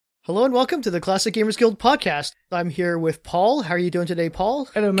Hello and welcome to the Classic Gamers Guild podcast. I'm here with Paul. How are you doing today, Paul?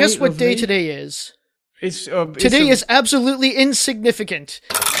 Hello, mate. Guess what Lovely. day today is? Today is absolutely insignificant.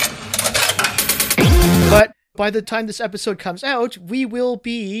 But by the time this episode comes out, we will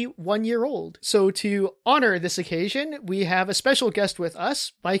be 1 year old. So to honor this occasion, we have a special guest with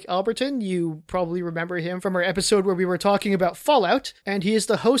us, Mike Albertin. You probably remember him from our episode where we were talking about Fallout, and he is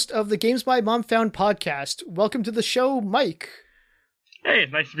the host of the Games My Mom Found podcast. Welcome to the show, Mike. Hey,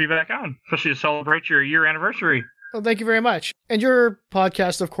 it's nice to be back on, especially to celebrate your year anniversary. Well, thank you very much. And your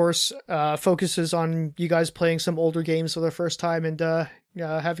podcast, of course, focuses on you guys playing some older games for the first time and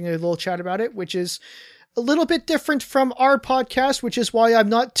having a little chat about it, which is a little bit different from our podcast, which is why I'm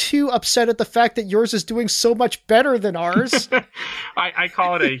not too upset at the fact that yours is doing so much better than ours. I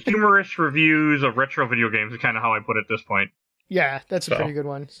call it a humorous reviews of retro video games, is kind of how I put it at this point. Yeah, that's a pretty good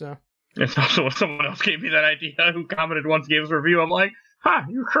one. So it's also someone else gave me that idea who commented once, gave us a review. I'm like,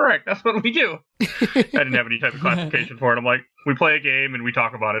 you're correct. That's what we do. I didn't have any type of classification for it. I'm like, we play a game and we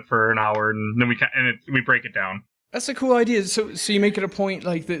talk about it for an hour and then we break it down. That's a cool idea. So you make it a point,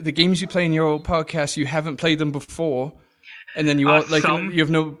 like the games you play in your podcast, you haven't played them before, and then you have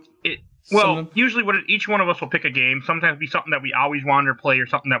no. Usually each one of us will pick a game. Sometimes it'll be something that we always wanted to play or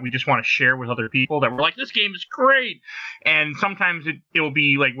something that we just want to share with other people that we're like, this game is great. And sometimes it will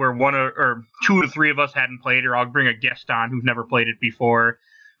be like where one or two or three of us hadn't played, or I'll bring a guest on who's never played it before.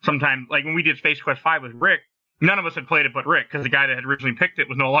 Sometimes, like when we did Space Quest 5 with Rick, none of us had played it but Rick, because the guy that had originally picked it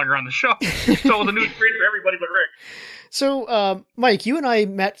was no longer on the show. So it was a new experience for everybody but Rick. So, Mike, you and I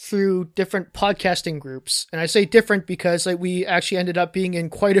met through different podcasting groups, and I say different because we actually ended up being in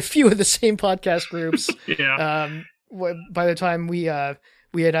quite a few of the same podcast groups. Yeah. By the time we had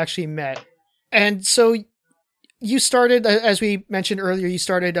actually met, and so you started, as we mentioned earlier, you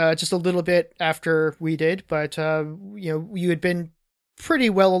started just a little bit after we did, but you had been pretty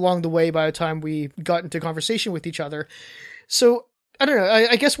well along the way by the time we got into conversation with each other. So I don't know.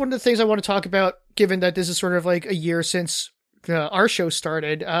 I guess one of the things I want to talk about, given that this is sort of like a year since our show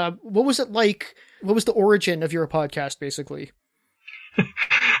started, what was it like? What was the origin of your podcast, basically?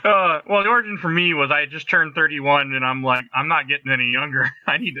 Well, the origin for me was I had just turned 31, and I'm like, I'm not getting any younger.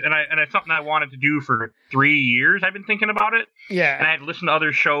 It's something I wanted to do for 3 years. I've been thinking about it. Yeah. And I had listened to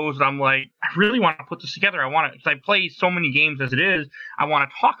other shows, and I'm like, I really want to put this together. Because I play so many games as it is. I want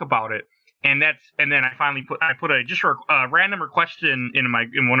to talk about it. And then I finally put a random request in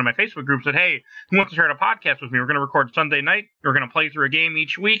one of my Facebook groups, said, hey, who wants to start a podcast with me? We're going to record Sunday night. We're going to play through a game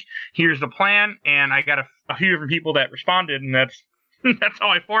each week. Here's the plan. And I got a few different people that responded, and that's how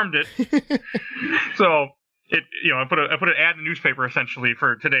I formed it. So I put an ad in the newspaper essentially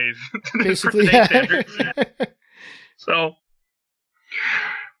for today's standards. So,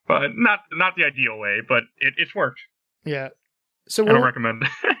 but not the ideal way, but it's worked. Yeah. So I don't recommend.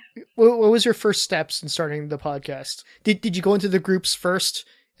 What was your first steps in starting the podcast? Did you go into the groups first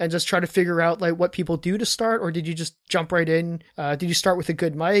and just try to figure out what people do to start, or did you just jump right in? Did you start with a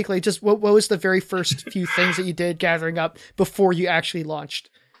good mic? What was the very first few things that you did gathering up before you actually launched?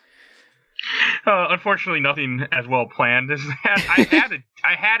 Unfortunately, nothing as well planned as that.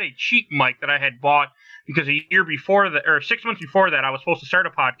 I had a cheap mic that I had bought because a year before that, or 6 months before that, I was supposed to start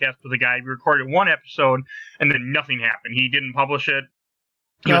a podcast with a guy. We recorded one episode, and then nothing happened. He didn't publish it.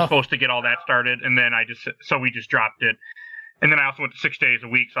 He was supposed to get all that started, and then we just dropped it. And then I also went to 6 days a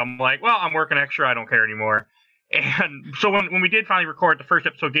week, so I'm like, well, I'm working extra, I don't care anymore. And so when we did finally record the first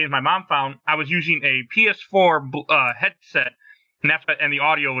episode of Games My Mom Found, I was using a PS4 headset, and the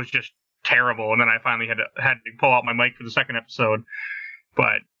audio was just terrible. And then I finally had to pull out my mic for the second episode.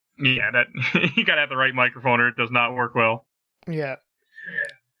 But yeah, that you gotta have the right microphone, or it does not work well. Yeah.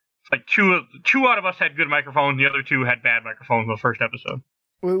 Like two out of us had good microphones, the other two had bad microphones in the first episode.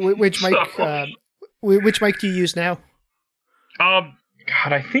 Which mic do you use now? God,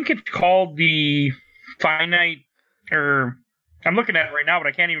 I think it's called the Finite, or I'm looking at it right now, but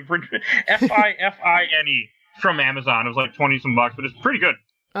I can't even print it. FIFINE from Amazon. It was like 20 some bucks, but it's pretty good.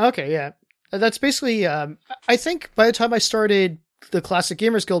 Okay, yeah. That's basically, I think by the time I started the Classic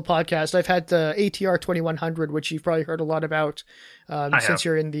Gamers Guild podcast, I've had the ATR 2100, which you've probably heard a lot about, since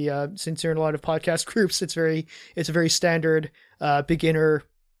you're in a lot of podcast groups. It's a very standard, beginner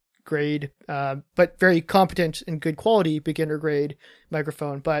grade, but very competent and good quality beginner grade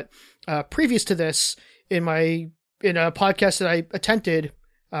microphone. But previous to this, in a podcast that I attempted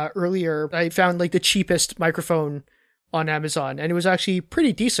earlier, I found the cheapest microphone on Amazon, and it was actually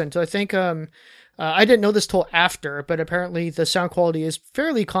pretty decent. I think I didn't know this till after, but apparently the sound quality is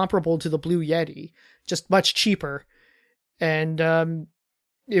fairly comparable to the Blue Yeti, just much cheaper. And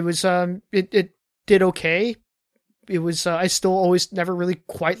it was it did okay. it was I still always never really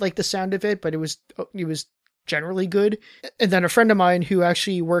quite liked the sound of it, but it was generally good. And then a friend of mine who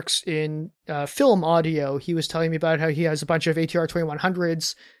actually works in film audio, he was telling me about how he has a bunch of ATR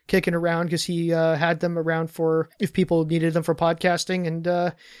 2100s kicking around because he had them around for if people needed them for podcasting,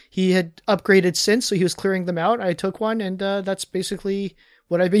 and he had upgraded since, so he was clearing them out. I took one, and that's basically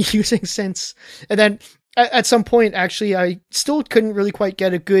what I've been using since. And then at some point, actually, I still couldn't really quite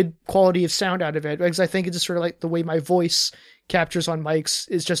get a good quality of sound out of it, because I think it's just sort of like the way my voice captures on mics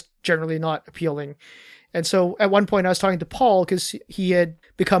is just generally not appealing. And so at one point I was talking to Paul, because he had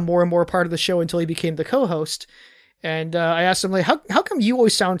become more and more part of the show until he became the co-host. And I asked him, like, how come you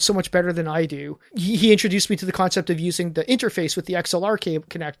always sound so much better than I do? He introduced me to the concept of using the interface with the XLR cable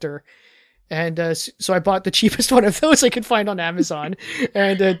connector. And so I bought the cheapest one of those I could find on Amazon.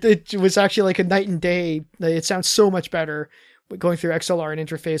 And it was actually like a night and day. It sounds so much better going through XLR and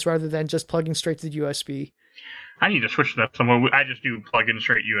interface rather than just plugging straight to the USB. I need to switch to that somewhere. I just do plug in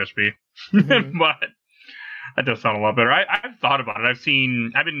straight USB. Mm-hmm. But that does sound a lot better. I've thought about it. I've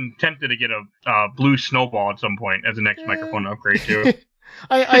been tempted to get a blue snowball at some point as a next microphone upgrade too. It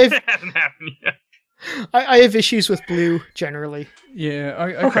hasn't happened yet. I have issues with blue generally. Yeah,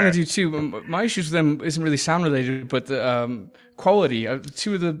 I kind of do too. My issues with them isn't really sound related, but the quality.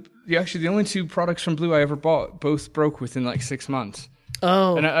 The only two products from Blue I ever bought both broke within like 6 months.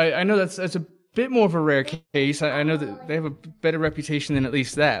 Oh, and I know that's a bit more of a rare case. I know that they have a better reputation than at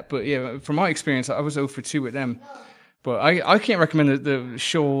least that. But yeah, from my experience, I was 0 for 2 with them. But I can't recommend the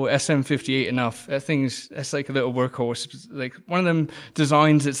Shure SM58 enough. That's like a little workhorse. Like one of them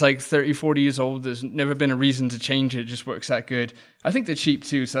designs that's like 30, 40 years old. There's never been a reason to change it. It just works that good. I think they're cheap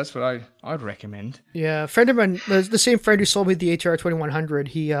too, so that's what I'd recommend. Yeah, a friend of mine, the same friend who sold me the ATR 2100,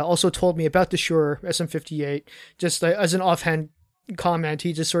 he also told me about the Shure SM58, just as an offhand comment.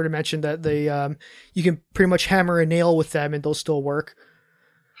 He just sort of mentioned that they you can pretty much hammer a nail with them and they'll still work.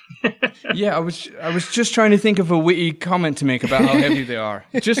 Yeah, I was just trying to think of a witty comment to make about how heavy they are.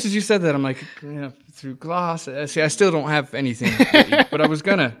 Just as you said that, I'm like, through glass. See, I still don't have anything witty, but I was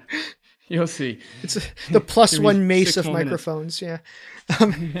gonna. You'll see. It's the plus one mace of microphones. Yeah.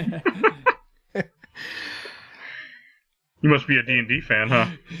 You must be a D&D fan, huh?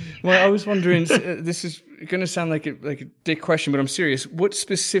 Well, I was wondering. This is going to sound like a dick question, but I'm serious. What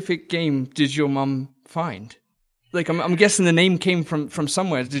specific game did your mum find? Like, I'm guessing the name came from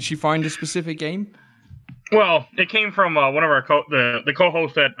somewhere. Did she find a specific game? Well, it came from one of our the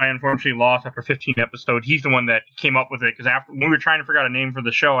co-host that I unfortunately lost after 15 episodes. He's the one that came up with it, because when we were trying to figure out a name for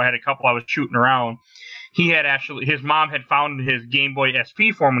the show, I had a couple I was shooting around. His mom had found his Game Boy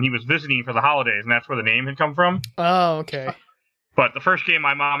SP for him when he was visiting for the holidays, and that's where the name had come from. Oh, okay. But the first game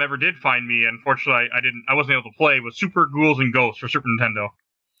my mom ever did find me, unfortunately, I wasn't able to play, was Super Ghouls and Ghosts for Super Nintendo.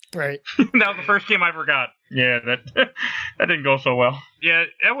 Right. That was the first game I ever got. Yeah, that didn't go so well. Yeah,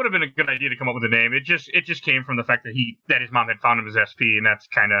 that would have been a good idea to come up with a name. It just came from the fact that his mom had found him his SP, and that's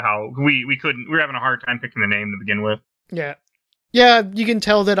kind of how we were having a hard time picking the name to begin with. Yeah. Yeah, you can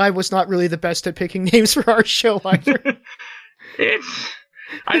tell that I was not really the best at picking names for our show either.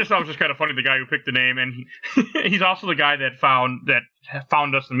 I just thought it was just kind of funny, the guy who picked the name, and he's also the guy that found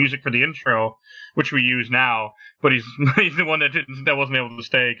us the music for the intro, which we use now. But he's the one that wasn't able to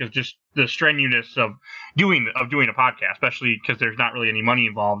stay, because just the strenuousness of doing a podcast, especially because there's not really any money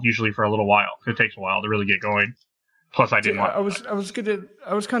involved usually for a little while. It takes a while to really get going. Plus, I didn't want.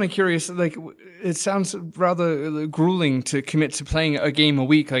 I was kind of curious. Like, it sounds rather grueling to commit to playing a game a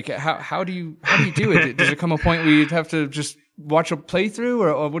week. Like, how do you do it? Does it come a point where you'd have to just watch a playthrough,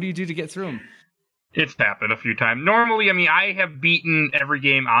 or what do you do to get through them? It's happened a few times. Normally, I mean, I have beaten every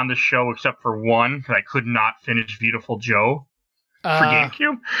game on the show except for one, because I could not finish Beautiful Joe for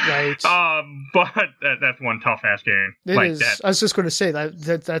GameCube. Right. But that's one tough ass game. It is. That. I was just going to say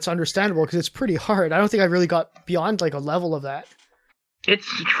that's understandable, because it's pretty hard. I don't think I really got beyond like a level of that. It's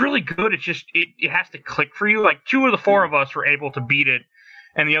really good. It's just it has to click for you. Like 2 of the 4 of us were able to beat it,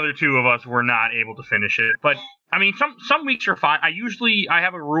 and the other 2 of us were not able to finish it. But I mean, some weeks are fine. I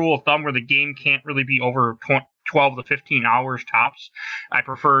have a rule of thumb where the game can't really be over 12 to 15 hours tops. I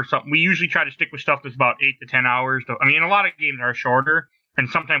prefer something. We usually try to stick with stuff that's about 8 to 10 hours. I mean, a lot of games are shorter, and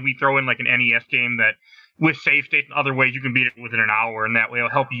sometimes we throw in like an NES game that, with save states and other ways, you can beat it within an hour, and that way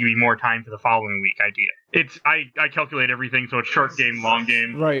it'll help you more time for the following week idea. I calculate everything, so it's short game, long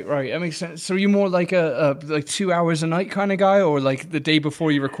game. Right. That makes sense. So are you more like like 2 hours a night kind of guy, or like the day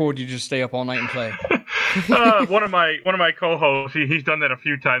before you record, you just stay up all night and play? One of my co-hosts, he's done that a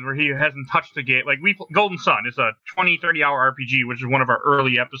few times where he hasn't touched the game. Like Golden Sun is a 20-30 hour RPG, which is one of our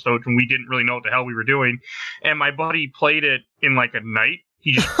early episodes when we didn't really know what the hell we were doing. And my buddy played it in like a night.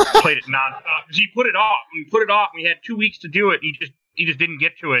 He just played it nonstop. He put it off. We had 2 weeks to do it. He just didn't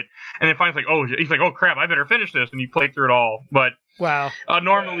get to it. And then finally, he's like, oh crap, I better finish this. And he played through it all. But wow.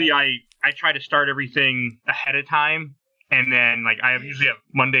 Normally, I try to start everything ahead of time. And then, like, I usually have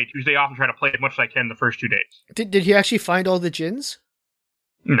Monday, Tuesday off and try to play as much as I can the first 2 days. Did he actually find all the gins?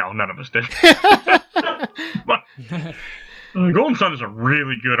 No, none of us did. But, Golden Sun is a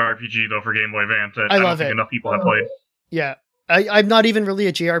really good RPG, though, for Game Boy Advance. I don't think enough people have played. Yeah. I'm not even really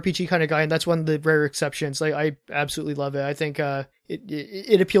a JRPG kind of guy, and that's one of the rare exceptions. Like, I absolutely love it. I think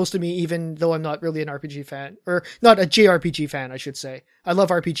it appeals to me, even though I'm not really an RPG fan. Or, not a JRPG fan, I should say. I love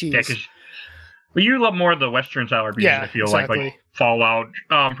RPGs. Yeah, well, you love more of the Western style RPGs, I feel exactly. like Fallout,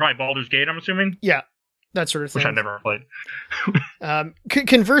 probably Baldur's Gate, I'm assuming? Yeah, that sort of thing. Which I never played.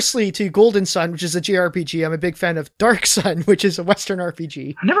 Conversely to Golden Sun, which is a JRPG, I'm a big fan of Dark Sun, which is a Western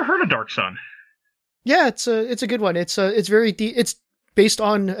RPG. I've never heard of Dark Sun. Yeah, it's a good one. It's it's based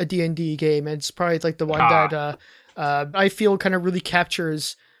on a D&D game, and it's probably like the one that I feel kind of really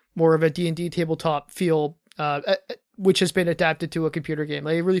captures more of a D&D tabletop feel, which has been adapted to a computer game.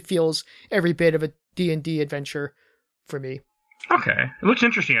 Like, it really feels every bit of a D&D adventure for me. Okay. It looks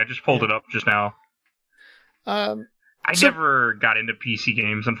interesting. I just pulled it up just now. I never got into PC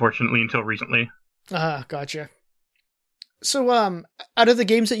games, unfortunately, until recently. Gotcha. So, out of the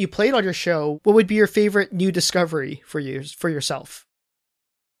games that you played on your show, what would be your favorite new discovery for yourself?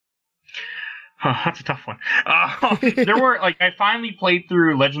 That's a tough one. There were, like, I finally played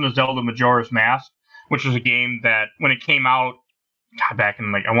through Legend of Zelda Majora's Mask, which was a game that, when it came out, back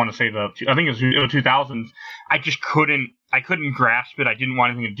in, like, I want to say I think it was the 2000s, I couldn't grasp it. I didn't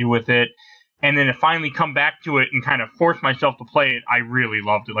want anything to do with it. And then to finally come back to it and kind of force myself to play it, I really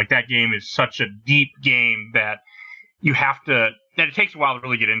loved it. Like, that game is such a deep game that that it takes a while to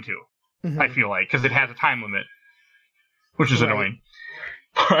really get into, I feel like, because it has a time limit, which is annoying.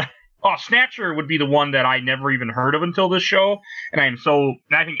 Snatcher would be the one that I never even heard of until this show, and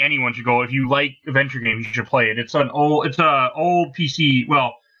I think anyone should go. If you like adventure games, you should play it. It's a old PC,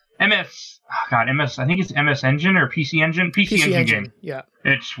 MS, I think it's MS Engine or PC Engine game. Yeah.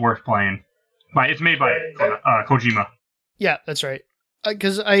 It's worth playing. It's made by Kojima. Yeah, that's right.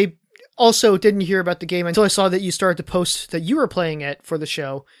 Because I also didn't hear about the game until I saw that you started to post that you were playing it for the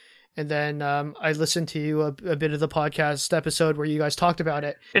show. And then I listened to a bit of the podcast episode where you guys talked about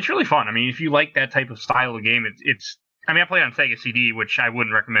it. It's really fun. I mean, if you like that type of style of game, it's. I mean, I played on Sega CD, which I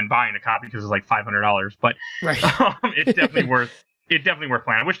wouldn't recommend buying a copy because it's like $500. But right. It's definitely worth. It's definitely worth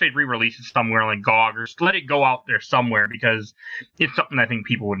playing. I wish they'd re-release it somewhere like GOG or let it go out there somewhere because it's something I think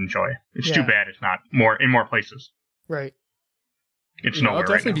people would enjoy. It's too bad it's not in more places. Right. It's nowhere. I'll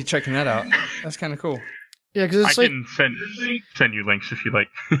definitely right be checking that out. That's kind of cool. Yeah, because it's I can send you links if you like.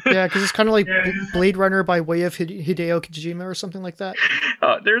 Yeah, because it's kind of like Blade Runner by way of Hideo Kojima or something like that.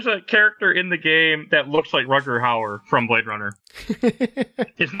 There's a character in the game that looks like Rutger Hauer from Blade Runner.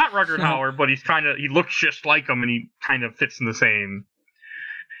 It's not Rutger Hauer, but he looks just like him, and he kind of fits in the same.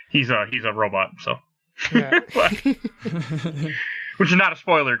 He's a robot, so. Yeah. Which is not a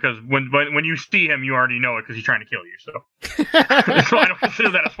spoiler, because when you see him, you already know it, because he's trying to kill you, so. So I don't consider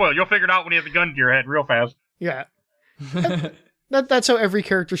that a spoiler. You'll figure it out when he has a gun to your head real fast. Yeah. That's how every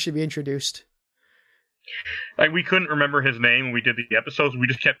character should be introduced. Like, we couldn't remember his name when we did the episodes. We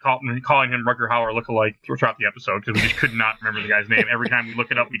just kept calling him Rutger Hauer lookalike throughout the episode, because we just could not remember the guy's name. Every time we look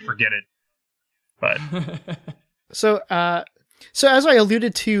it up, we'd forget it. But So as I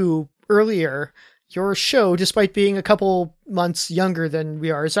alluded to earlier, your show, despite being a couple months younger than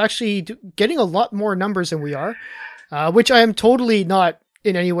we are, is actually getting a lot more numbers than we are, which I am totally not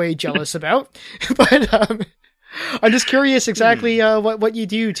in any way jealous about. But I'm just curious exactly what you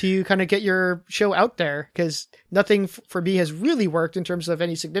do to kind of get your show out there, because nothing for me has really worked in terms of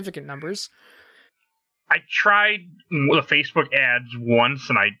any significant numbers. I tried the Facebook ads once,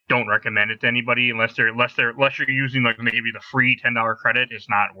 and I don't recommend it to anybody unless you're using like maybe the free $10 credit. It's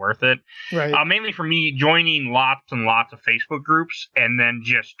not worth it. Right. Mainly for me, joining lots and lots of Facebook groups, and then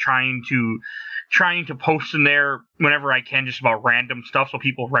just trying to post in there whenever I can, just about random stuff, so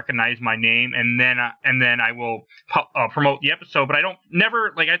people recognize my name, and then I will promote the episode. But I don't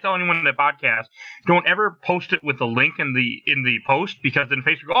never, like I tell anyone in the podcast, don't ever post it with the link in the post, because then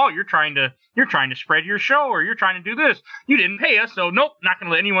Facebook, oh, you're trying to spread your show, or you're trying to do this. You didn't pay us, so nope, not going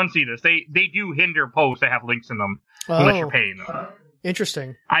to let anyone see this. They do hinder posts that have links in them unless you're paying them.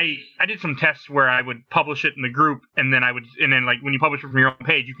 Interesting. I did some tests where I would publish it in the group, and then like when you publish it from your own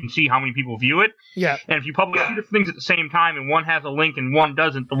page, you can see how many people view it. Yeah. And if you publish two different things at the same time, and one has a link and one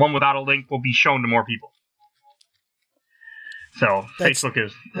doesn't, the one without a link will be shown to more people. So Facebook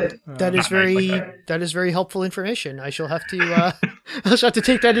is that is very helpful information. I shall have to I'll just have to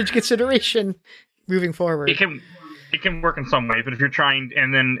take that into consideration moving forward. It can work in some ways, but if you're trying,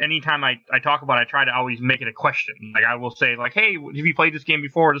 and then anytime I talk about it, I try to always make it a question. Like I will say, like, hey, have you played this game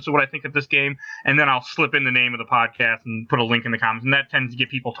before? This is what I think of this game. And then I'll slip in the name of the podcast and put a link in the comments. And that tends to get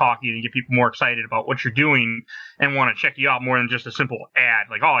people talking and get people more excited about what you're doing and want to check you out more than just a simple ad.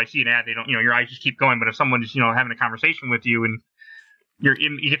 Like, oh, I see an ad. They don't, your eyes just keep going. But if someone's, having a conversation with you and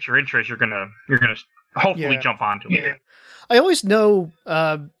you get your interest, you're gonna hopefully jump onto it. I always know,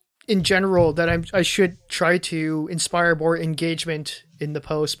 in general, that I should try to inspire more engagement in the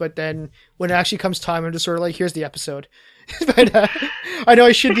post, but then when it actually comes time, I'm just sort of like, here's the episode. But I know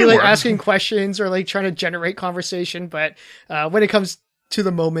I should be like asking questions or like trying to generate conversation, but when it comes to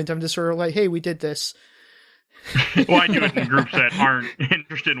the moment, I'm just sort of like, hey, we did this. Well, I do it in groups that aren't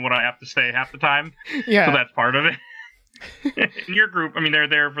interested in what I have to say half the time. Yeah. So that's part of it. In your group, they're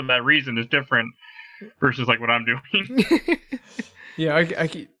there for that reason. Is different versus like what I'm doing. Yeah,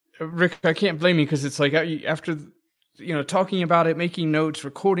 Rick, I can't blame you because it's like after, talking about it, making notes,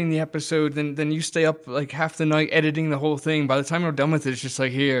 recording the episode, then you stay up like half the night editing the whole thing. By the time we're done with it, it's just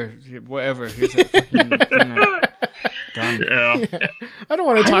like, whatever. Here's a fucking thing. Done. Yeah. I don't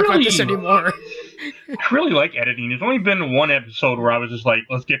want to talk about this anymore. I really like editing. There's only been one episode where I was just like,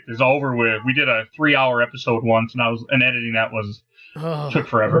 let's get this over with. We did a 3-hour episode once, and editing that took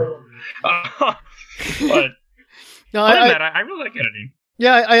forever. But no, I really like editing.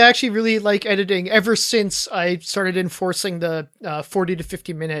 Yeah, I actually really like editing ever since I started enforcing the 40 to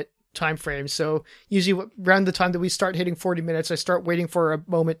 50 minute time frame. So usually around the time that we start hitting 40 minutes, I start waiting for a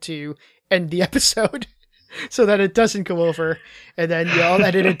moment to end the episode so that it doesn't go over. And then I'll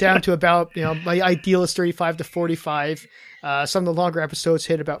edit it down to about, my ideal is 35 to 45. Some of the longer episodes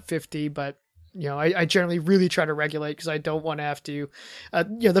hit about 50, but I generally really try to regulate because I don't want to have to,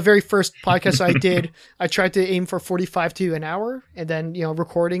 the very first podcast I did, I tried to aim for 45 to an hour, and then,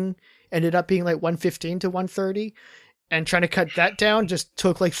 recording ended up being like 115 to 130, and trying to cut that down just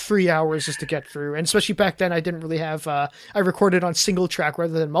took like 3 hours just to get through. And especially back then I didn't really have, I recorded on single track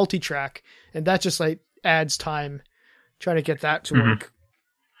rather than multi-track, and that just like adds time trying to get that to work.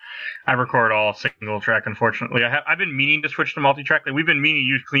 I record all single track, unfortunately. I've been meaning to switch to multi-track. Like, we've been meaning to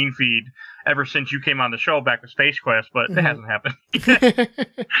use Clean Feed ever since you came on the show back with Space Quest, but it hasn't happened.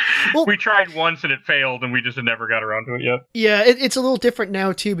 Well, we tried once and it failed, and we just never got around to it yet. Yeah, it's a little different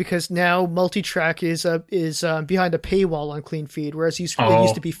now too, because now multi-track is behind a paywall on Clean Feed, whereas it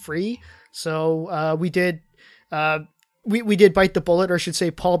used to be free. So we did. We did bite the bullet, or I should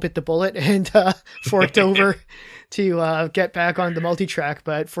say Paul bit the bullet and forked over to get back on the multi-track.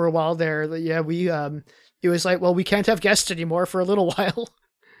 But for a while there, we it was like, well, we can't have guests anymore for a little while.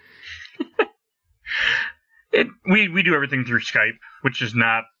 We do everything through Skype, which is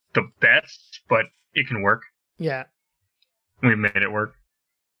not the best, but it can work. Yeah. We made it work.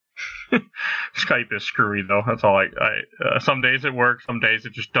 Skype is screwy though. That's all. Some days it works. Some days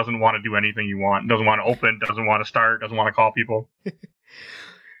it just doesn't want to do anything you want. Doesn't want to open. Doesn't want to start. Doesn't want to call people.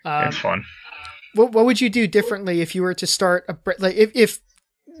 It's fun. What would you do differently if you were to start if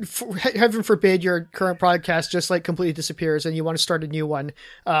heaven forbid your current podcast just like completely disappears and you want to start a new one?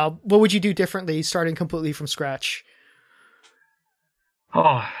 What would you do differently starting completely from scratch?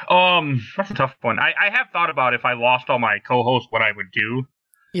 Oh, that's a tough one. I have thought about if I lost all my co-hosts, what I would do.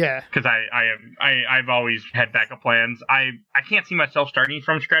 Yeah, because I've always had backup plans. I can't see myself starting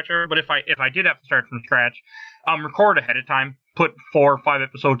from scratch ever, but if I did have to start from scratch, record ahead of time, put 4 or 5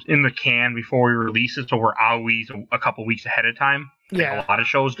 episodes in the can before we release it, so we're always a couple weeks ahead of time. Yeah, like a lot of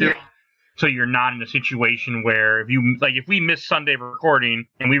shows do. Yeah. So you're not in a situation where if we miss Sunday recording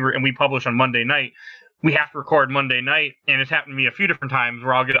and we publish on Monday night, we have to record Monday night, and it's happened to me a few different times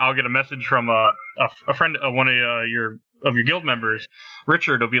where I'll get a message from a friend, one of your guild members,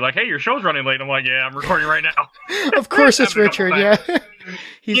 Richard, will be like, "Hey, your show's running late." I'm like, "Yeah, I'm recording right now." Of course, it's Richard. Yeah,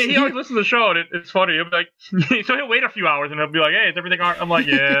 he always listens to the show, and it's funny. He'll be like, so he'll wait a few hours, and he'll be like, "Hey, is everything all right?" I'm like,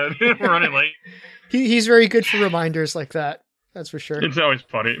 "Yeah, we're running late." He's very good for reminders like that. That's for sure. It's always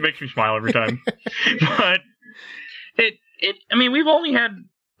funny. It makes me smile every time. But we've only had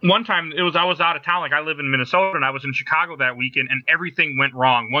one time. I was out of town. Like, I live in Minnesota, and I was in Chicago that weekend, and everything went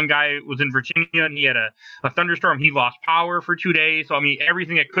wrong. One guy was in Virginia, and he had a thunderstorm. He lost power for 2 days. So,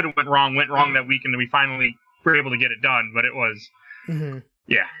 everything that could have went wrong that weekend, and we finally were able to get it done. But it was,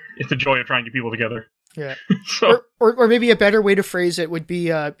 yeah, it's the joy of trying to get people together. Yeah. So, or maybe a better way to phrase it would be,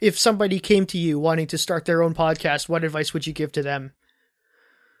 if somebody came to you wanting to start their own podcast, what advice would you give to them?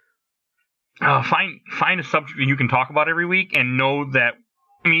 Find a subject that you can talk about every week, and know that,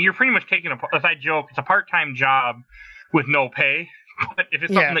 you're pretty much taking as I joke, it's a part-time job with no pay. But if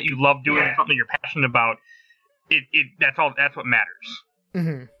it's something that you love doing, something you're passionate about, that's what matters.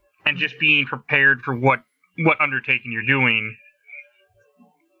 Mm-hmm. And just being prepared for what undertaking you're doing.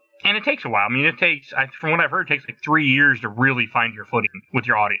 And it takes a while. I mean, from what I've heard, it takes like 3 years to really find your footing with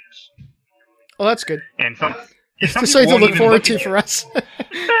your audience. Oh, that's good. And some it's something to look forward to for us.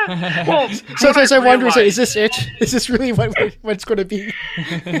 Well, sometimes I wonder, is this it? Is this really what it's going to be?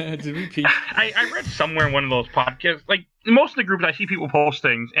 To repeat. I read somewhere in one of those podcasts, like most of the groups, I see people post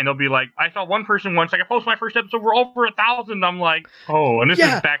things, and they'll be like, I saw one person once, like, I posted my first episode, we're over 1,000. I'm like, oh, and this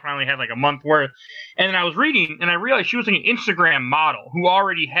is back when I only had like a month worth. And then I was reading, and I realized she was like an Instagram model who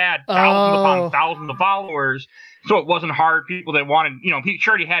already had thousands upon thousands of followers. So it wasn't hard. People that wanted, she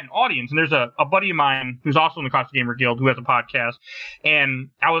already had an audience. And there's a buddy of mine who's also in the Classic Gamer Guild who has a podcast.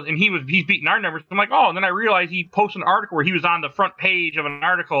 And he's beating our numbers. I'm like, oh, and then I realized he posted an article where he was on the front page of an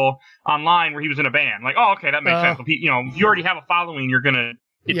article online where he was in a band. I'm like, oh, okay, that makes sense. So if you already have a following, you're not going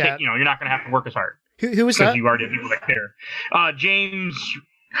to have to work as hard. Who was that? Because you already have people that care.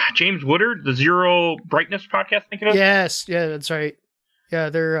 James Woodard, the Zero Brightness podcast, I think it is. Yes, yeah, that's right. Yeah,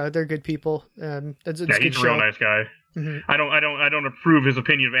 they're good people. That's he's good a real nice guy. Mm-hmm. I don't approve his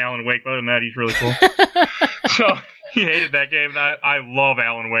opinion of Alan Wake, but other than that, he's really cool. So he hated that game. And I love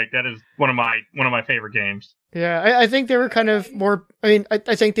Alan Wake. That is one of my favorite games. Yeah, I think they were kind of more. I mean, I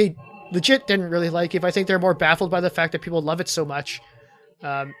think they legit didn't really like it. But I think they're more baffled by the fact that people love it so much.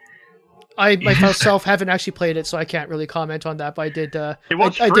 I myself haven't actually played it, so I can't really comment on that. But I did. I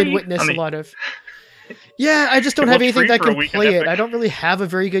did witness a lot of. Yeah, I just don't have anything that can play it. I don't really have a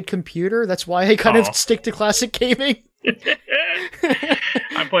very good computer. That's why I kind of stick to classic gaming.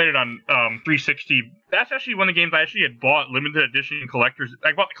 I played it on 360. That's actually one of the games I actually had bought limited edition collectors.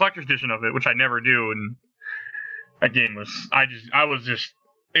 I bought the collector's edition of it, which I never do. And that game was I was just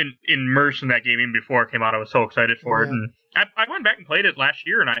immersed in that game even before it came out. I was so excited for it, and I went back and played it last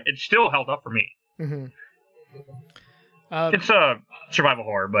year, and it still held up for me. Mm-hmm. It's a survival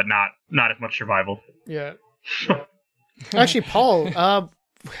horror, but not as much survival. Yeah. Actually, Paul,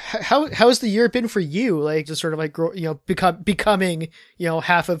 how's the year been for you? Like, just sort of like becoming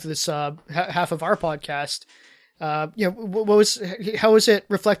half of this half of our podcast. How was it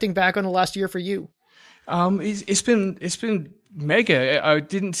reflecting back on the last year for you? It's been mega. I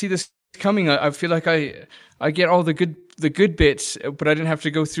didn't see this coming. I feel like I get all the good bits, but I didn't have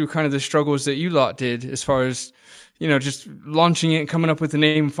to go through kind of the struggles that you lot did as far as just launching it, coming up with the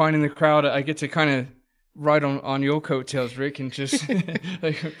name, finding the crowd. I get to kind of ride on your coattails, Rick, and just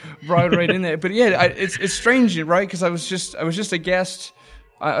like ride right in there. But yeah, it's strange, right? Because I was just a guest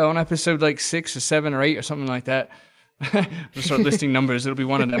on episode like 6 or 7 or 8 or something like that. I'll start listing numbers; it'll be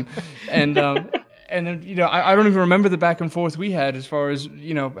one of them. And then I don't even remember the back and forth we had as far as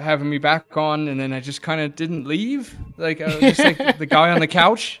having me back on, and then I just kind of didn't leave. Like I was just like the guy on the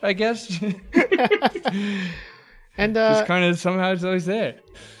couch, I guess. And just kind of somehow it's always there.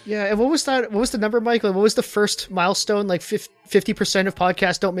 Yeah, and what was that? What was the number, Michael? What was the first milestone? Like 50% of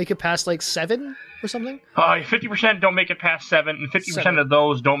podcasts don't make it past like 7 or something? 50% don't make it past 7, and 50% of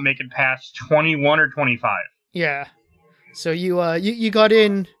those don't make it past 21 or 25. Yeah. So you got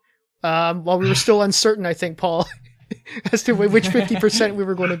in while we were still uncertain, I think, Paul, as to which 50% we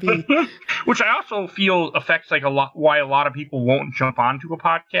were going to be. Which I also feel affects like why a lot of people won't jump onto a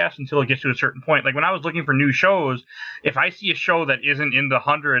podcast until it gets to a certain point. Like when I was looking for new shows, if I see a show that isn't in the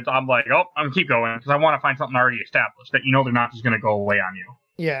hundreds, I'm like, oh, I'm gonna keep going because I want to find something already established that they're not just going to go away on you.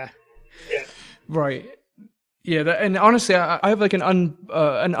 Yeah. Right. Yeah, and honestly, I have like an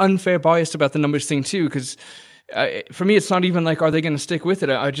unfair bias about the numbers thing too, because for me, it's not even like, are they going to stick with it?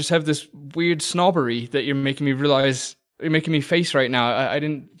 I just have this weird snobbery that you're making me realize, you're making me face right now. I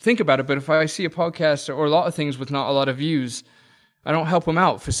didn't think about it, but if I see a podcast or a lot of things with not a lot of views, I don't help them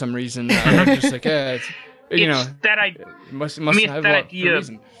out for some reason. I'm just like, it must have a lot of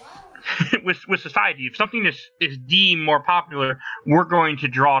reason. with society, if something is deemed more popular, we're going to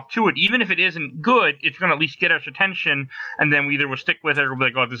draw to it. Even if it isn't good, it's going to at least get our attention, and then we either will stick with it or we'll be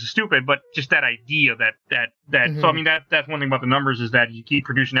like, oh, this is stupid. But just that idea that Mm-hmm. So I mean that's one thing about the numbers is that you keep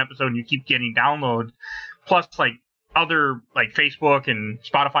producing episodes and you keep getting downloads. Plus, like other like Facebook and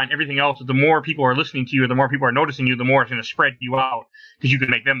Spotify and everything else, the more people are listening to you, the more people are noticing you, the more it's going to spread you out because you can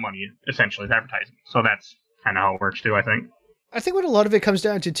make them money essentially with advertising. So that's kind of how it works too, I think. I think what a lot of it comes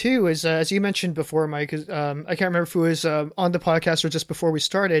down to too is, as you mentioned before, Mike, I can't remember if it was on the podcast or just before we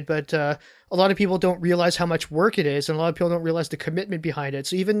started, but a lot of people don't realize how much work it is, and a lot of people don't realize the commitment behind it.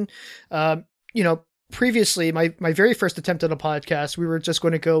 So even, previously, my very first attempt at a podcast, we were just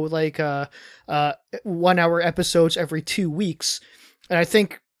going to go like 1 hour episodes every 2 weeks. And I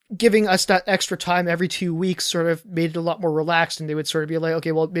think giving us that extra time every 2 weeks sort of made it a lot more relaxed, and they would sort of be like,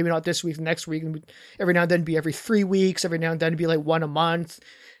 okay, well, maybe not this week, next week, and every now and then be every 3 weeks, every now and then be like one a month,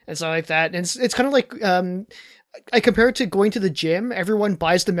 and stuff like that. And it's kind of like, I compare it to going to the gym. Everyone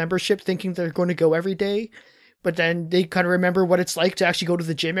buys the membership thinking they're going to go every day, but then they kind of remember what it's like to actually go to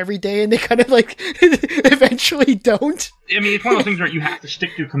the gym every day, and they kind of like eventually don't. I mean, it's one of those things where you have to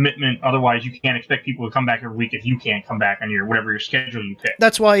stick to commitment. Otherwise, you can't expect people to come back every week if you can't come back on your whatever your schedule you pick.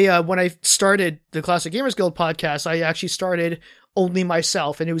 That's why when I started the Classic Gamers Guild podcast, I actually started only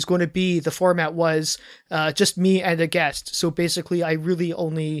myself, and it was going to be, the format was just me and a guest. So basically, I really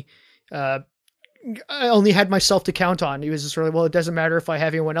only had myself to count on. It was just sort of, well, it doesn't matter if I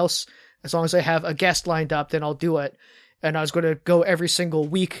have anyone else. As long as I have a guest lined up, then I'll do it. And I was going to go every single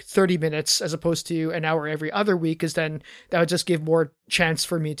week, 30 minutes, as opposed to an hour every other week, because then that would just give more chance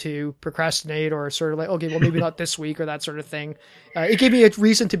for me to procrastinate or sort of like, okay, well, maybe not this week or that sort of thing. It gave me a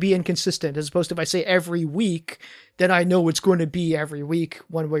reason to be inconsistent, as opposed to if I say every week, then I know it's going to be every week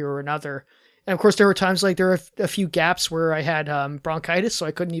one way or another. And of course, there were times like there were a few gaps where I had bronchitis, so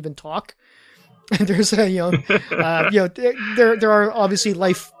I couldn't even talk. And there's there are obviously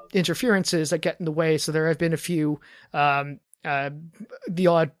life interferences that get in the way, so there have been a few the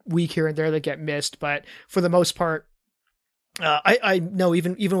odd week here and there that get missed, but for the most part, I know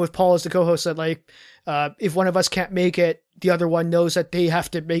even with Paul as the co-host, that like if one of us can't make it, the other one knows that they have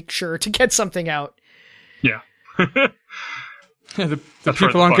to make sure to get something out. Yeah. The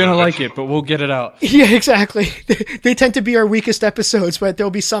people aren't going to like it, but we'll get it out. Yeah, exactly. They tend to be our weakest episodes, but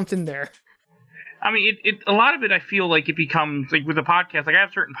there'll be something there. I mean, a lot of it, I feel like it becomes, like with the podcast, like I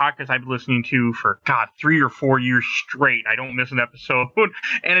have certain podcasts I've been listening to for, 3 or 4 years straight. I don't miss an episode.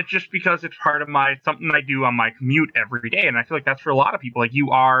 And it's just because it's part of something I do on my commute every day. And I feel like that's for a lot of people. Like you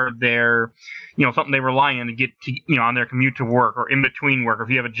are their, something they rely on to get to, on their commute to work or in between work. Or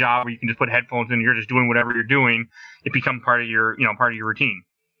if you have a job where you can just put headphones in and you're just doing whatever you're doing, it becomes part of your routine.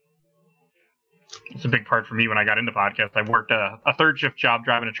 It's a big part for me when I got into podcasts. I worked a third shift job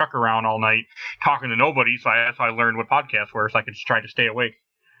driving a truck around all night, talking to nobody. So that's how I learned what podcasts were, so I could just try to stay awake.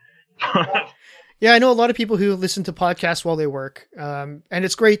 Yeah, I know a lot of people who listen to podcasts while they work. And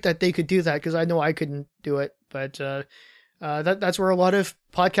it's great that they could do that, because I know I couldn't do it. But that's where a lot of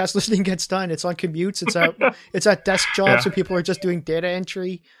podcast listening gets done. It's on commutes. It's at desk jobs, so people are just doing data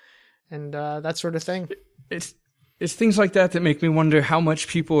entry and that sort of thing. It's things like that make me wonder how much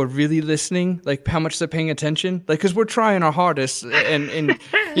people are really listening, like how much they're paying attention. Like, because we're trying our hardest and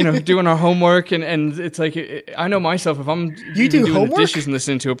doing our homework, and it's like, I know myself, if I'm doing homework? The dishes and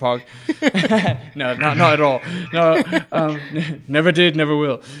listening to a pod. No, not at all. No, never did, never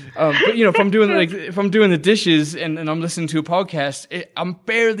will. But if I'm doing the dishes and I'm listening to a podcast, I'm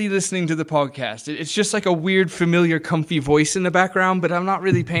barely listening to the podcast. It's just like a weird, familiar, comfy voice in the background, but I'm not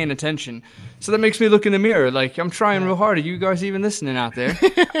really paying attention. So that makes me look in the mirror, like I'm trying real hard. Are you guys even listening out there?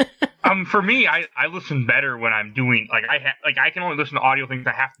 For me, I listen better when I'm doing I can only listen to audio things.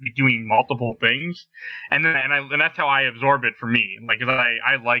 I have to be doing multiple things, and that's how I absorb it for me. Like, 'cause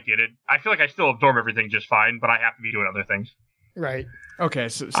I like it. I feel like I still absorb everything just fine, but I have to be doing other things. Right. Okay,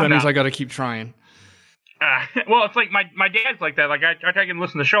 so that means I got to keep trying. Well, it's like my dad's like that. Like I try to get him to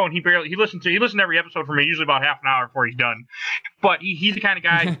listen to the show, and he listens to every episode for me, usually about half an hour before he's done. But he's the kind of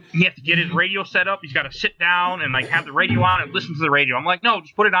guy, he has to get his radio set up. He's got to sit down and like have the radio on and listen to the radio. I'm like, no,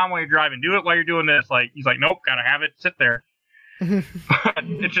 just put it on while you're driving. Do it while you're doing this. Like he's like, nope, gotta have it. Sit there.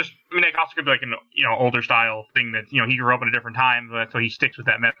 It's just, it also could be like an older style thing that he grew up in a different time, so he sticks with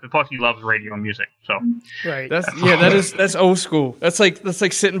that method. Plus, he loves radio and music. So right, that's old school. That's like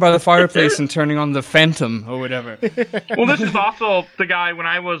sitting by the fireplace and turning on the Phantom or whatever. Well, this is also the guy when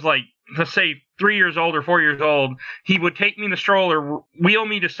I was like, let's say 3 years old or 4 years old. He would take me in the stroller, wheel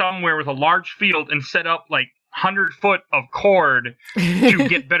me to somewhere with a large field, and set up like 100 foot of cord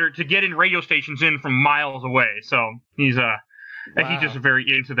to get in radio stations in from miles away. So he's Wow. He's just very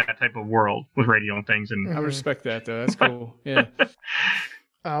into that type of world with radio and things. And I respect that, though. That's cool. Yeah.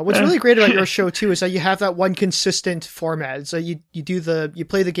 What's really great about your show too is that you have that one consistent format. So you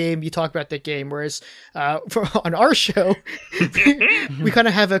play the game, you talk about the game. Whereas on our show, we kind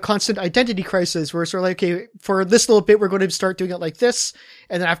of have a constant identity crisis where it's sort of like, okay, for this little bit, we're going to start doing it like this.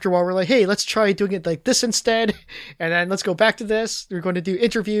 And then after a while, we're like, hey, let's try doing it like this instead. And then let's go back to this. We're going to do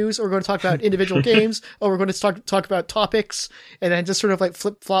interviews, or we're going to talk about individual games, or we're going to talk about topics, and then just sort of like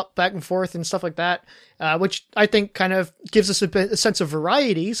flip flop back and forth and stuff like that. Which I think kind of gives us a sense of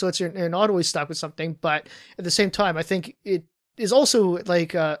variety, so you're not always stuck with something. But at the same time, I think it is also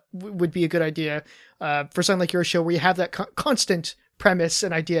like would be a good idea for something like your show, where you have that constant premise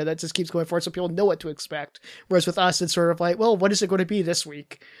and idea that just keeps going forward, so people know what to expect. Whereas with us, it's sort of like, well, what is it going to be this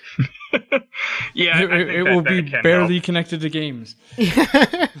week? Yeah, it will be barely connected to games.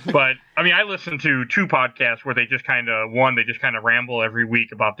 But I mean, I listen to 2 podcasts where they just kind of ramble every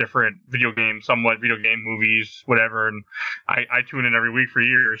week about different video games, somewhat video game movies, whatever. And I tune in every week for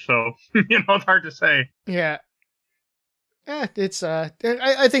years, so it's hard to say. Yeah. It's I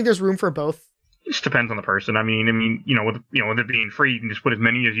think there's room for both. It just depends on the person. I mean, with it being free, you can just put as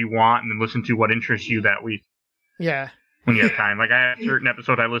many as you want and then listen to what interests you that week. Yeah. When you have time. Like, I have certain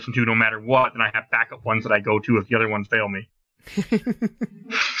episodes I listen to no matter what, and I have backup ones that I go to if the other ones fail me.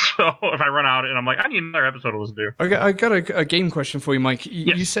 So if I run out and I'm like, I need another episode to listen to. I got a game question for you, Mike.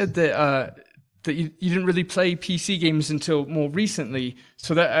 Yes. You said that you didn't really play PC games until more recently.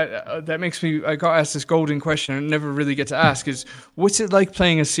 So that makes me, I got asked this golden question I never really get to ask is, what's it like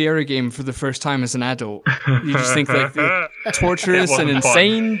playing a Sierra game for the first time as an adult? You just think like torturous and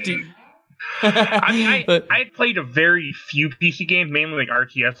insane? I had played a very few PC games, mainly like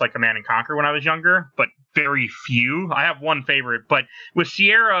RTS, like Command and Conquer when I was younger, but very few. I have one favorite, but with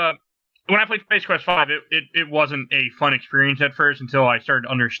Sierra, when I played Space Quest 5, it wasn't a fun experience at first until I started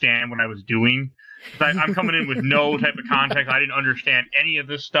to understand what I was doing. I'm coming in with no type of context. I didn't understand any of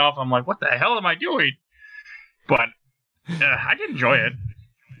this stuff. I'm like, what the hell am I doing? But I did enjoy it.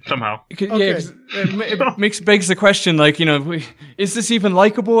 Somehow. Yeah, it begs the question, like, is this even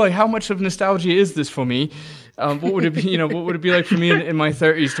likable? Like, how much of nostalgia is this for me? What would it be, what would it be like for me in my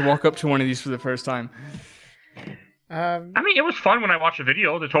 30s to walk up to one of these for the first time? I mean, it was fun when I watched a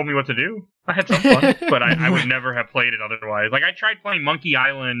video that told me what to do. I had some fun, but I would never have played it otherwise. Like, I tried playing Monkey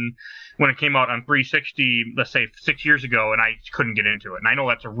Island when it came out on 360, let's say 6 years ago, and I couldn't get into it. And I know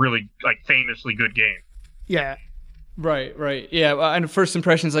that's a really, famously good game. Yeah. Right. Yeah, and first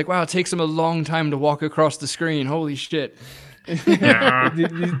impressions like, wow, it takes them a long time to walk across the screen. Holy shit. Yeah.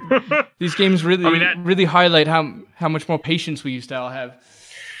 These games really highlight how much more patience we used to all have.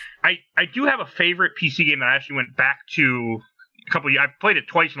 I do have a favorite PC game that I actually went back to a couple of years. I've played it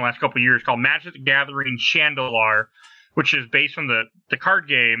twice in the last couple of years, called Magic the Gathering Chandelar, which is based on the card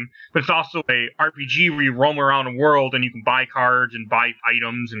game, but it's also a RPG where you roam around the world and you can buy cards and buy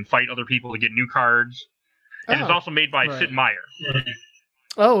items and fight other people to get new cards. And it's also made by Sid Meier.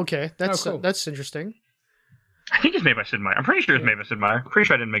 Oh, okay. That's cool. That's interesting. I think it's made by Sid Meier. I'm pretty sure it's made by Sid Meier. I'm pretty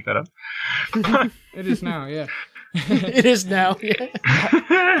sure I didn't make that up. It is now, yeah. It is now, yeah.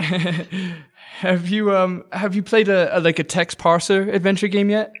 Have you played a text parser adventure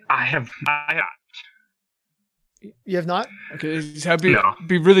game yet? I have. You have not? Okay, I'd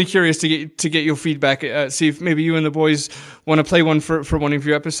be really curious to get your feedback. See if maybe you and the boys want to play one for one of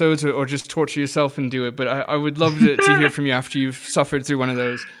your episodes, or just torture yourself and do it. But I would love to hear from you after you've suffered through one of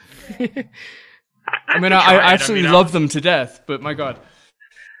those. I absolutely love them to death, but my God,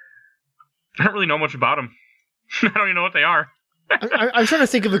 I don't really know much about them. I don't even know what they are. I'm trying to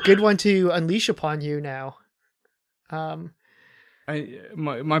think of a good one to unleash upon you now. My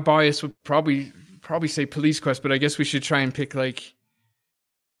bias would probably say Police Quest, but I guess we should try and pick like.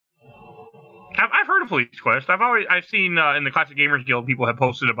 I've heard of Police Quest. I've seen in the Classic Gamers Guild people have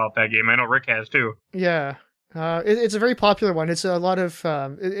posted about that game. I know Rick has too. Yeah, it's a very popular one. It's a lot of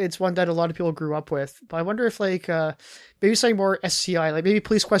it's one that a lot of people grew up with. But I wonder if maybe something more SCI, like maybe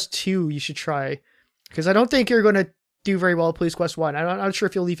Police Quest 2 you should try, because I don't think you're going to do very well at Police Quest 1. I'm not sure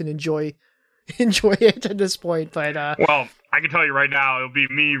if you'll even enjoy it at this point, but well, I can tell you right now, it'll be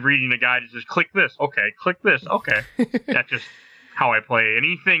me reading the guide. Just click this, okay. Click this, okay. That's just how I play.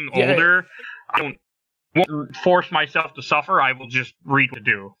 Anything older, I won't force myself to suffer. I will just read what to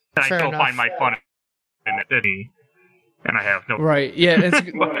do, and Fair I still enough. find my fun in it. And I have no right. Yeah,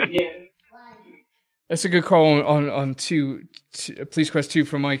 that's a good call on Police Quest 2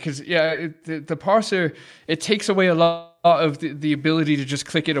 for Mike, because the parser, it takes away a lot of the ability to just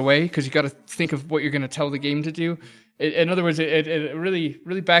click it away, because you got to think of what you're going to tell the game to do. In other words, it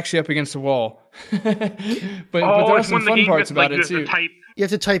really backs you up against the wall. but there are some fun parts about it too. you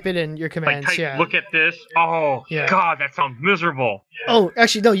have to type it in your commands. Look at this. Oh, God, that sounds miserable. Oh,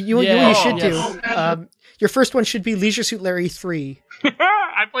 actually, no. You should do. Your first one should be Leisure Suit Larry 3.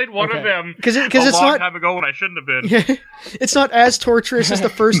 I played one of them because it's long not time ago when I shouldn't have been. Yeah, it's not as torturous as the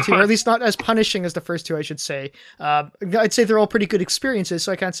first two, or at least not as punishing as the first two, I should say. I'd say they're all pretty good experiences,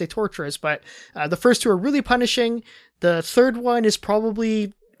 so I can't say torturous, but the first two are really punishing. The third one is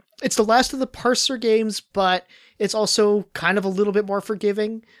it's the last of the parser games, but it's also kind of a little bit more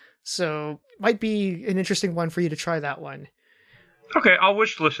forgiving, so might be an interesting one for you to try that one. Okay, I'll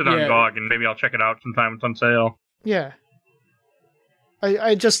wish list it on GOG, and maybe I'll check it out sometime it's on sale. Yeah.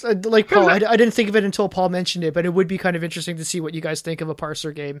 I just like Paul. I didn't think of it until Paul mentioned it, but it would be kind of interesting to see what you guys think of a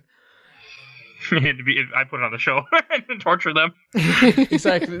parser game. I put it on the show and torture them.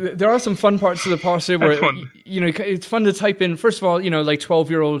 Exactly. There are some fun parts of the parser where it's fun to type in. First of all, like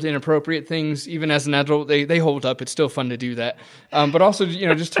 12-year-old inappropriate things. Even as an adult, they hold up. It's still fun to do that. But also,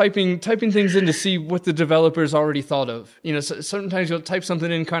 just typing things in to see what the developers already thought of. Sometimes you'll type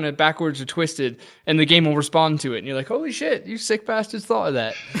something in kind of backwards or twisted, and the game will respond to it, and you're like, "Holy shit, you sick bastards thought of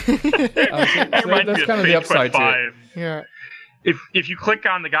that." So that's kind of the upside to it. Yeah. If you click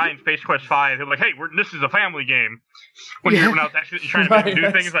on the guy in Space Quest 5, he'll be like, "Hey, this is a family game." When I was actually trying to make him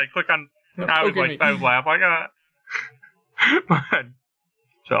do things, I click on. I was laugh like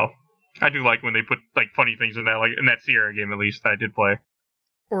So I do like when they put like funny things in that, like in that Sierra game at least I did play.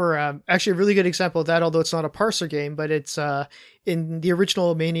 Or actually, a really good example of that, although it's not a parser game, but it's in the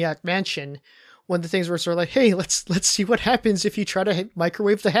original Maniac Mansion. One of the things where it's sort of like, hey, let's see what happens if you try to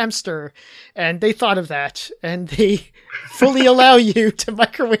microwave the hamster. And they thought of that, and they fully allow you to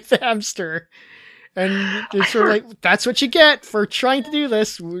microwave the hamster. And it's sort of like, that's what you get for trying to do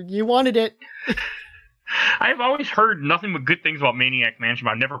this. You wanted it. I've always heard nothing but good things about Maniac Mansion,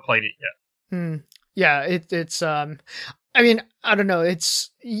 but I've never played it yet. Yeah, it's I mean, I don't know.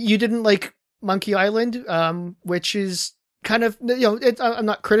 You didn't like Monkey Island, which is kind of, I'm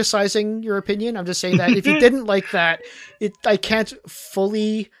not criticizing your opinion. I'm just saying that if you didn't like that, I can't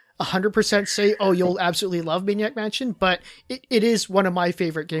fully 100% say, oh, you'll absolutely love Maniac Mansion, but it is one of my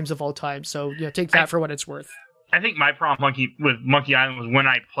favorite games of all time. So, take that for what it's worth. I think my problem with Monkey Island was when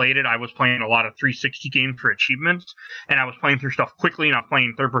I played it, I was playing a lot of 360 games for achievements, and I was playing through stuff quickly, and I was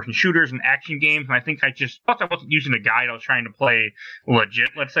playing third-person shooters and action games, and I think I wasn't using a guide. I was trying to play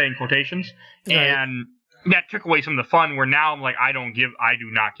legit, let's say, in quotations, right. And that took away some of the fun, where now I'm like, I do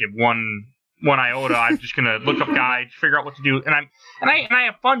not give one iota. I'm just gonna look up guides, figure out what to do, and I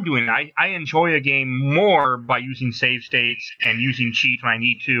have fun doing it. I enjoy a game more by using save states and using cheats when I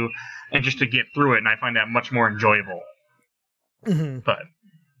need to, and just to get through it, and I find that much more enjoyable. Mm-hmm. But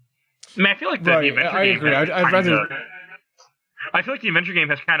I feel like the adventure game. I agree. I feel like the adventure game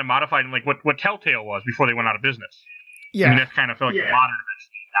has kind of modified like what Telltale was before they went out of business. Yeah, I mean, that's kind of felt like a modern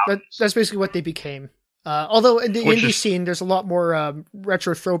adventure. That's basically what they became. Although in the indie scene, there's a lot more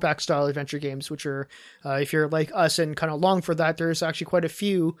retro throwback style adventure games, which are, if you're like us and kind of long for that, there's actually quite a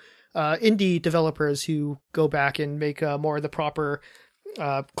few indie developers who go back and make more of the proper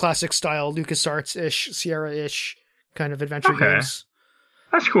classic style LucasArts-ish, Sierra-ish kind of adventure games.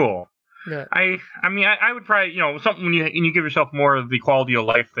 That's cool. Yeah. I mean, I would probably, something when you give yourself more of the quality of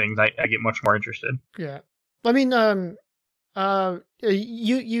life things, I get much more interested. Yeah. I mean,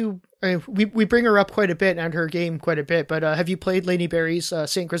 we bring her up quite a bit and her game quite a bit, but have you played Laney Berry's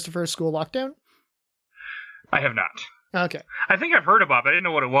St. Christopher's School Lockdown? I have not. Okay. I think I've heard about it. I didn't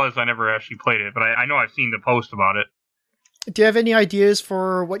know what it was. I never actually played it, but I know I've seen the post about it. Do you have any ideas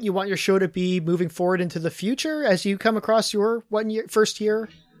for what you want your show to be moving forward into the future as you come across your first year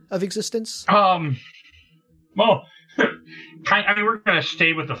of existence? Well, we're going to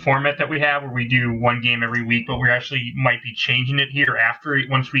stay with the format that we have, where we do one game every week, but we actually might be changing it here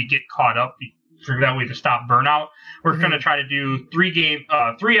once we get caught up, so that way to stop burnout. We're going to try to do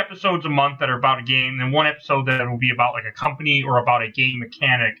 3 episodes a month that are about a game, and 1 episode that will be about like a company or about a game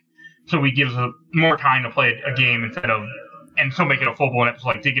mechanic, so we give us more time to play a game and still make it a full-blown episode,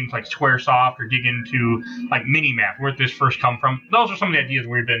 like dig into like Squaresoft or dig into like Minimap, where did this first come from. Those are some of the ideas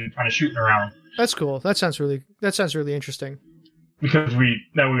we've been kind of shooting around. That's cool. That sounds really interesting. Because we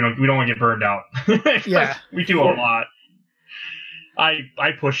don't want to get burned out. Yeah, we do a lot. I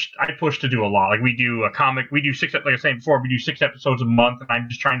push to do a lot. Like we do a comic. We do 6. Like I was saying before, we do 6 episodes a month, and I'm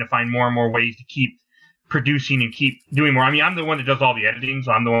just trying to find more and more ways to keep producing and keep doing more. I mean, I'm the one that does all the editing,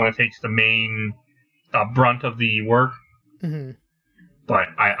 so I'm the one that takes the main brunt of the work. Mm-hmm. But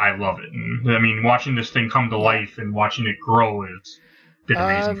I love it. And, I mean, watching this thing come to life and watching it grow has been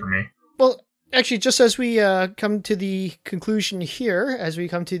amazing for me. Well, actually, just as we come to the conclusion here, as we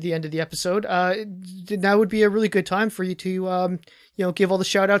come to the end of the episode, now would be a really good time for you to, give all the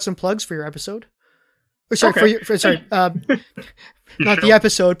shout outs and plugs for your episode. Or sorry, okay. Not the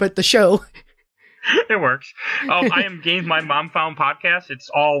episode, but the show. It works. I am Games My Mom Found podcast. It's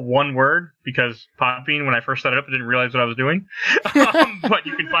all one word because Podbean, when I first set it up, I didn't realize what I was doing. But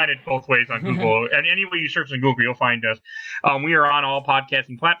you can find it both ways on Google. And any way you search on Google, you'll find us. We are on all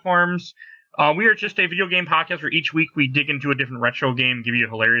podcasting platforms. We are just a video game podcast where each week we dig into a different retro game, give you a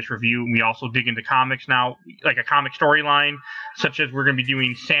hilarious review. We also dig into comics now, like a comic storyline, such as we're going to be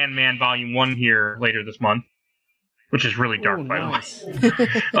doing Sandman Volume 1 here later this month, which is really dark, by the way.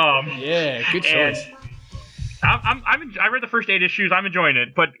 Yeah, good choice. I read the first 8 issues. I'm enjoying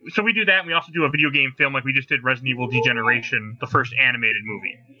it. But so we do that. And we also do a video game film, like we just did Resident Evil Degeneration, the first animated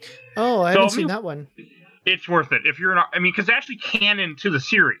movie. Oh, I haven't seen that one. It's worth it if you're not. I mean, because it's actually canon to the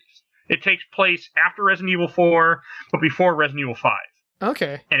series. It takes place after Resident Evil 4, but before Resident Evil 5.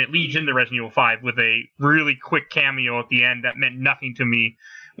 Okay. And it leads into Resident Evil 5 with a really quick cameo at the end that meant nothing to me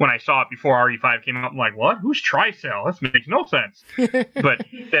when I saw it before RE5 came out. I'm like, what? Who's Tricell? This makes no sense. But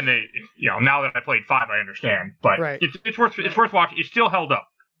then now that I played 5, I understand. But it's worth watching. It still held up.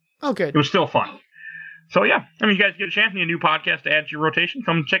 Oh, good. It was still fun. So yeah, I mean, you guys get a chance, need a new podcast to add to your rotation,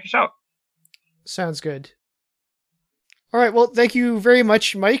 come check us out. Sounds good. All right. Well, thank you very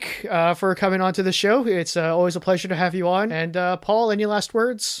much, Mike, for coming on to the show. It's always a pleasure to have you on. And Paul, any last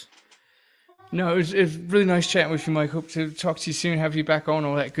words? No, it was really nice chatting with you, Mike. Hope to talk to you soon, have you back on,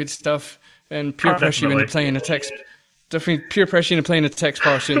 all that good stuff. And peer pressure you into playing a text. Definitely peer pressure you into playing a text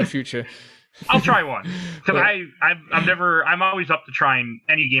parser in the future. I'll try one. Because I'm always up to trying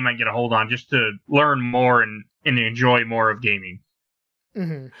any game I can get a hold on just to learn more and enjoy more of gaming.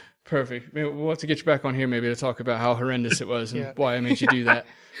 Mm-hmm. Perfect. We'll have to get you back on here maybe to talk about how horrendous it was and why I made you do that.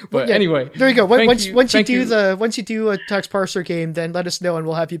 But anyway, there you go. Once you do a text parser game, then let us know and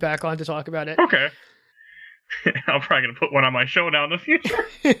we'll have you back on to talk about it. Okay. I'm probably gonna put one on my show now in the future.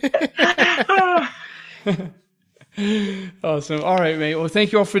 Awesome. All right, mate. Well,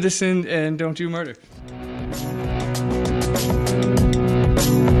 thank you all for listening, and don't do murder.